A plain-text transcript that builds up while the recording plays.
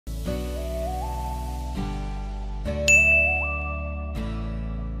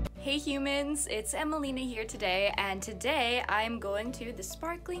Hey humans, it's Emelina here today, and today I'm going to the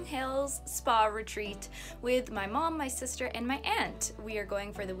Sparkling Hills Spa Retreat with my mom, my sister, and my aunt. We are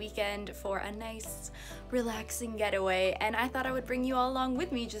going for the weekend for a nice, relaxing getaway, and I thought I would bring you all along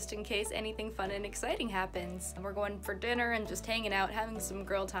with me just in case anything fun and exciting happens. We're going for dinner and just hanging out, having some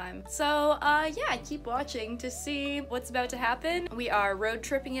girl time. So yeah, keep watching to see what's about to happen. We are road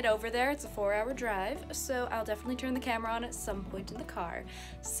tripping it over there. It's a 4-hour drive, so I'll definitely turn the camera on at some point in the car.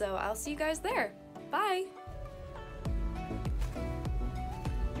 So I'll see you guys there. Bye!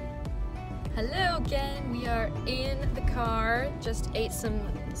 Hello again, we are in the car. Just ate some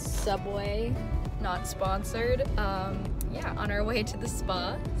Subway, not sponsored. Yeah, on our way to the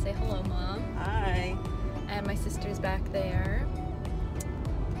spa. Say hello, Mom. Hi. And my sister's back there.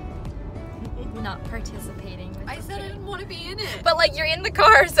 Not participating. I said I didn't want to be in it. But like, you're in the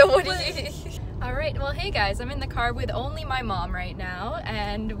car, so what do you... Alright, well hey guys, I'm in the car with only my mom right now,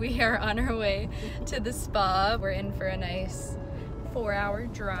 and we are on our way to the spa. We're in for a nice 4-hour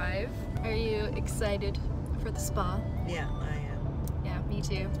drive. Are you excited for the spa? Yeah, I am. Yeah, me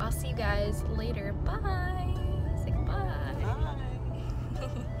too. I'll see you guys later. Bye! Say goodbye. Bye.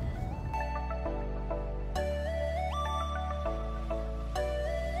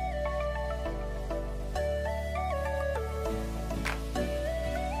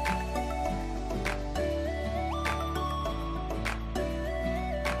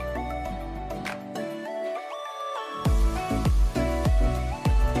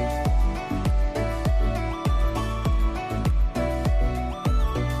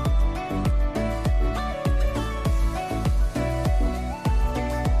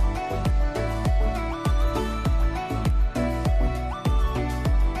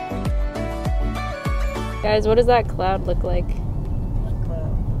 Guys, what does that cloud look like? What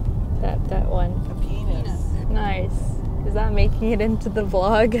cloud? That one. A penis. Nice. Is that making it into the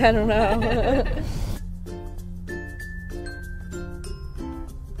vlog? I don't know.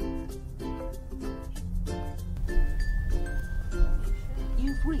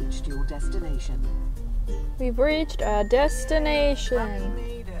 You've reached your destination. We've reached our destination. I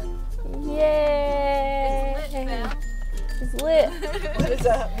made it. Yay! It's lit, fam. It's lit. What does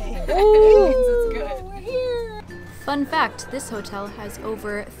that mean? Ooh, It's good. we're here. Fun fact, this hotel has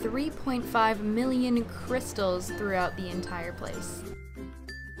over 3.5 million crystals throughout the entire place.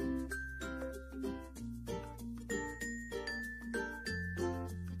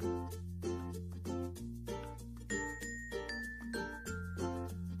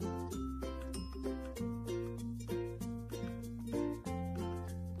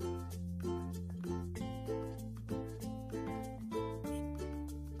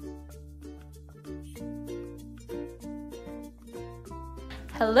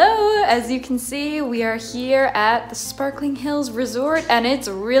 Hello! As you can see, we are here at the Sparkling Hills Resort, and it's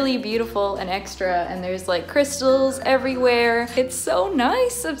really beautiful and extra, and there's like crystals everywhere. It's so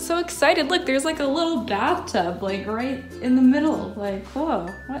nice. I'm so excited. Look, there's like a little bathtub like right in the middle. Like, whoa,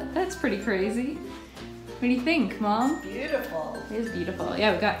 what? That's pretty crazy. What do you think, Mom? Beautiful. It is beautiful.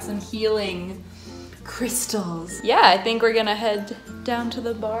 Yeah, we got some healing crystals. Yeah, I think we're gonna head down to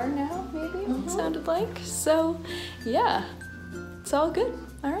the bar now, maybe, it sounded like. So, yeah, it's all good.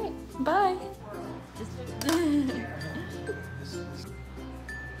 All right, bye.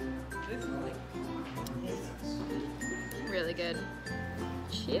 Really good.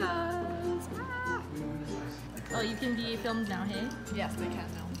 Cheers. Ah. Oh, you can be filmed now, hey? Yes, they can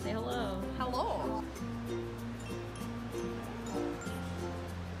now. Say hello. Hello.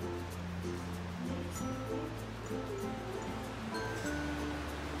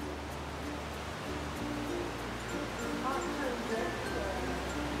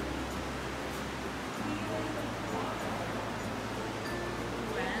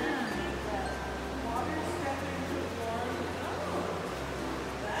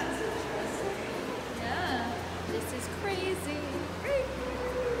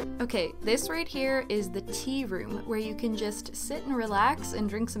 Okay, this right here is the tea room where you can just sit and relax and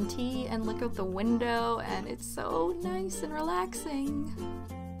drink some tea and look out the window, and it's so nice and relaxing.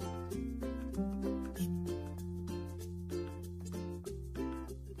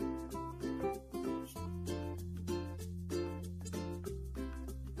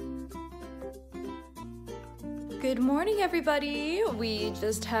 Good morning, everybody. We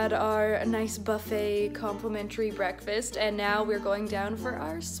just had our nice buffet complimentary breakfast, and now we're going down for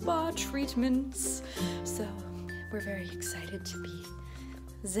our spa treatments. So we're very excited to be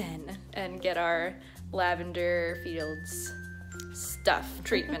zen and get our lavender fields stuff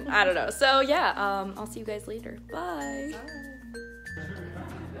treatment. I don't know. So yeah, I'll see you guys later. Bye.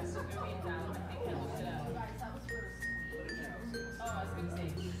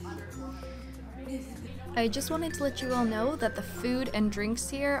 I just wanted to let you all know that the food and drinks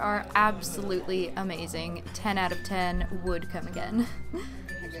here are absolutely amazing. 10 out of 10 would come again.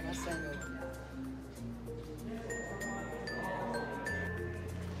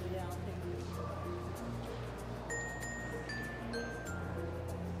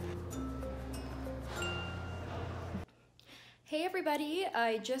 Hey everybody,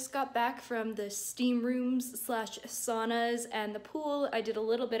 I just got back from the steam rooms / saunas and the pool. I did a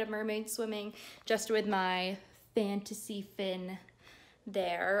little bit of mermaid swimming just with my fantasy fin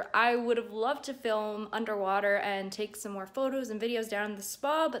there. I would have loved to film underwater and take some more photos and videos down in the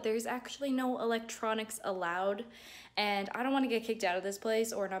spa, but there's actually no electronics allowed and I don't want to get kicked out of this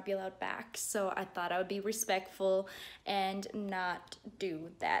place or not be allowed back, so I thought I would be respectful and not do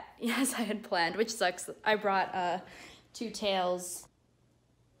that as I had planned, which sucks. I brought two tails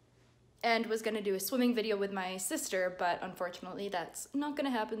and was gonna do a swimming video with my sister, but unfortunately that's not gonna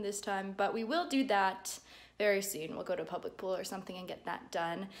happen this time, but we will do that very soon. We'll go to a public pool or something and get that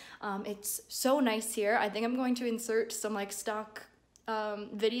done. It's so nice here. I think I'm going to insert some like stock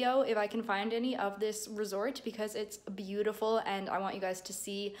video if I can find any of this resort because it's beautiful and I want you guys to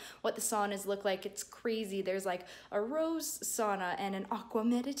see what the saunas look like. It's crazy. There's like a rose sauna and an aqua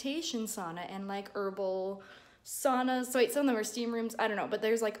meditation sauna and like herbal saunas. So wait, some of them are steam rooms, I don't know, but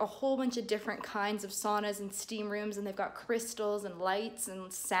there's like a whole bunch of different kinds of saunas and steam rooms and they've got crystals and lights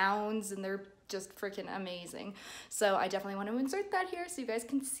and sounds and they're just freaking amazing. So I definitely want to insert that here so you guys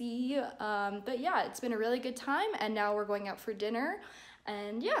can see. But yeah, it's been a really good time and now we're going out for dinner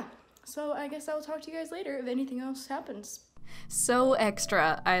and yeah, so I guess I'll talk to you guys later if anything else happens. So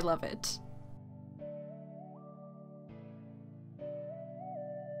extra, I love it.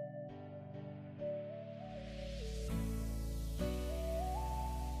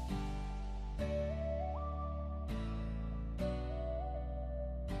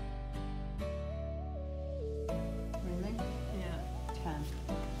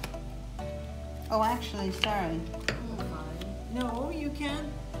 Oh, actually, sorry. No, you can't.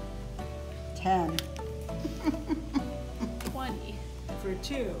 10 20. for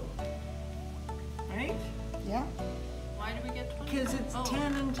 2. Right? Yeah. Why did we get 20? Because it's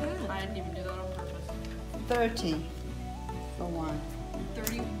 10 and 10. I didn't even do that on purpose. 30 for 1.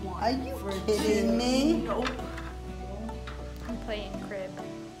 31. Are you kidding me? Nope. I'm playing crib.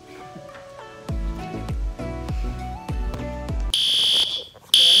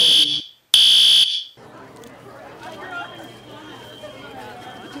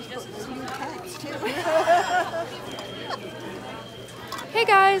 Hey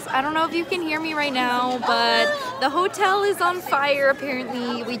guys, I don't know if you can hear me right now, but the hotel is on fire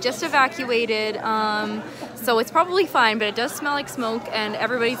apparently. We just evacuated, so it's probably fine, but it does smell like smoke and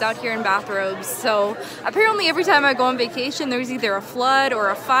everybody's out here in bathrobes. So apparently every time I go on vacation, there's either a flood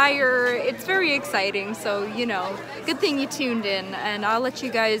or a fire. It's very exciting, so you know, good thing you tuned in and I'll keep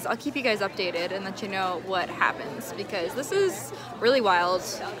you guys updated and let you know what happens because this is really wild.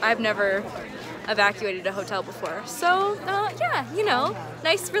 I've never evacuated a hotel before. So yeah, you know,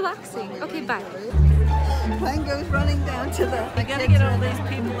 nice relaxing. Okay, bye. Plane goes running down to the... I gotta get all these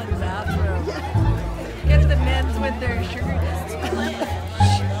people in the bathroom. Get the men's with their shirts.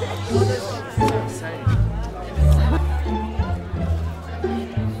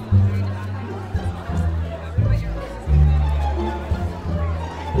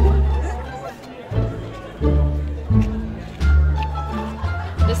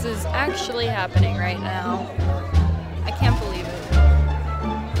 This is actually happening right now. I can't believe it.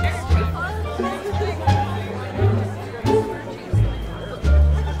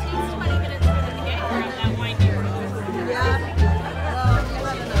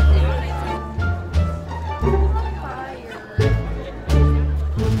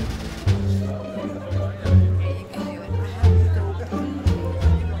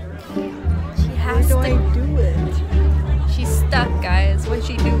 She has to do it. She's stuck, guys. What'd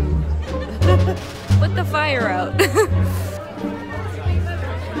she do? Put the fire out.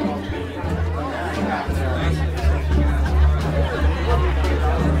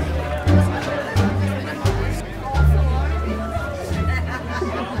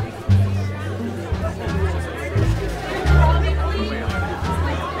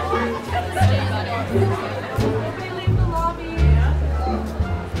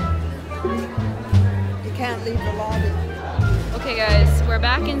 You can't leave the lobby. Okay guys, we're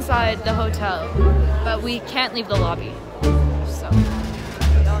back inside the hotel, but we can't leave the lobby, so.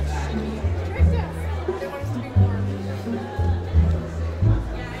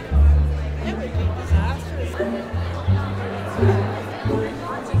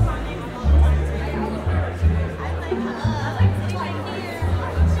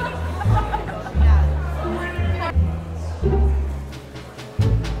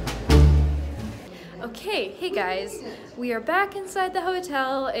 Hey guys, we are back inside the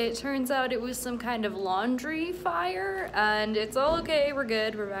hotel. It turns out it was some kind of laundry fire and it's all okay, we're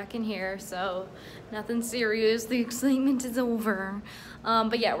good, we're back in here, so nothing serious, the excitement is over.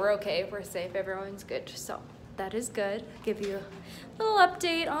 But yeah, we're okay, we're safe, everyone's good, so that is good. Give you a little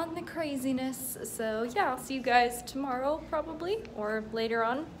update on the craziness. So yeah, I'll see you guys tomorrow probably, or later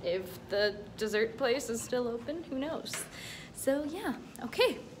on if the dessert place is still open, who knows. So yeah,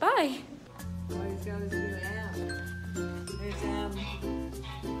 okay, bye. Always goes to Am. There's Am.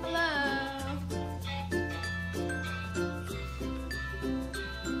 Hello.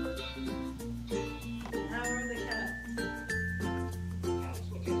 How are the cats?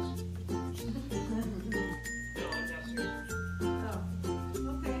 Oh,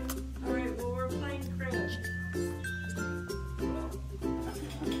 okay. All right, well, we're playing cribbage.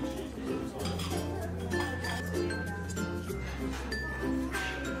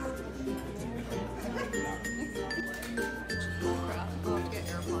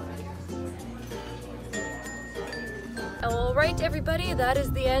 Alright everybody, that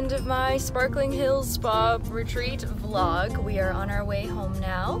is the end of my Sparkling Hills Spa Retreat vlog. We are on our way home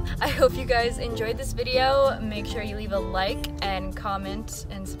now. I hope you guys enjoyed this video. Make sure you leave a like and comment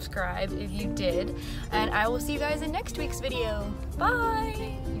and subscribe if you did. And I will see you guys in next week's video. Bye!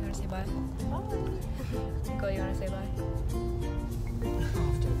 You wanna say bye? Bye! Go, you wanna say bye?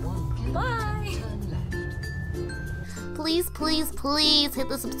 After 1 Bye! turn left. Please, please, please hit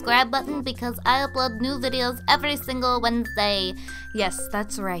the subscribe button because I upload new videos every single Wednesday. Yes,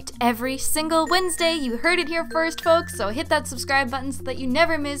 that's right. Every single Wednesday. You heard it here first, folks. So hit that subscribe button so that you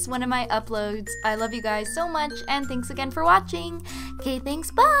never miss one of my uploads. I love you guys so much, and thanks again for watching. Okay, thanks.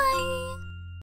 Bye!